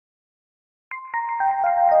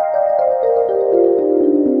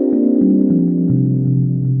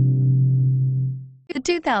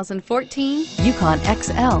2014 Yukon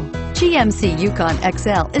XL. GMC Yukon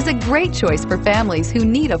XL is a great choice for families who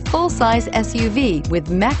need a full-size SUV with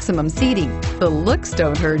maximum seating. The looks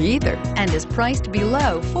don't hurt either and is priced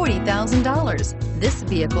below $40,000. This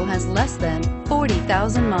vehicle has less than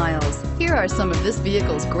 40,000 miles. Here are some of this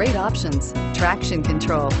vehicle's great options: traction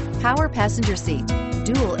control, power passenger seat,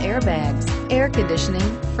 dual airbags, air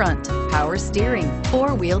conditioning, front, power steering,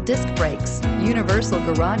 four-wheel disc brakes, universal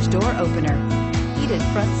garage door opener, heated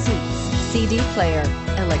front seats, CD player,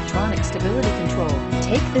 electronic stability control.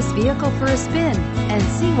 Take this vehicle for a spin and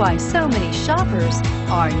see why so many shoppers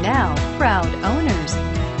are now proud owners.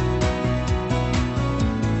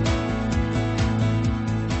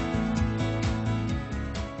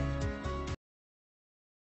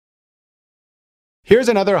 Here's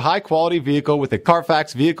another high-quality vehicle with a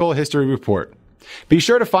Carfax Vehicle History Report. Be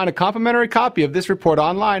sure to find a complimentary copy of this report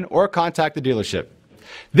online or contact the dealership.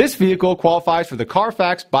 This vehicle qualifies for the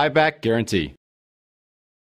Carfax Buyback Guarantee.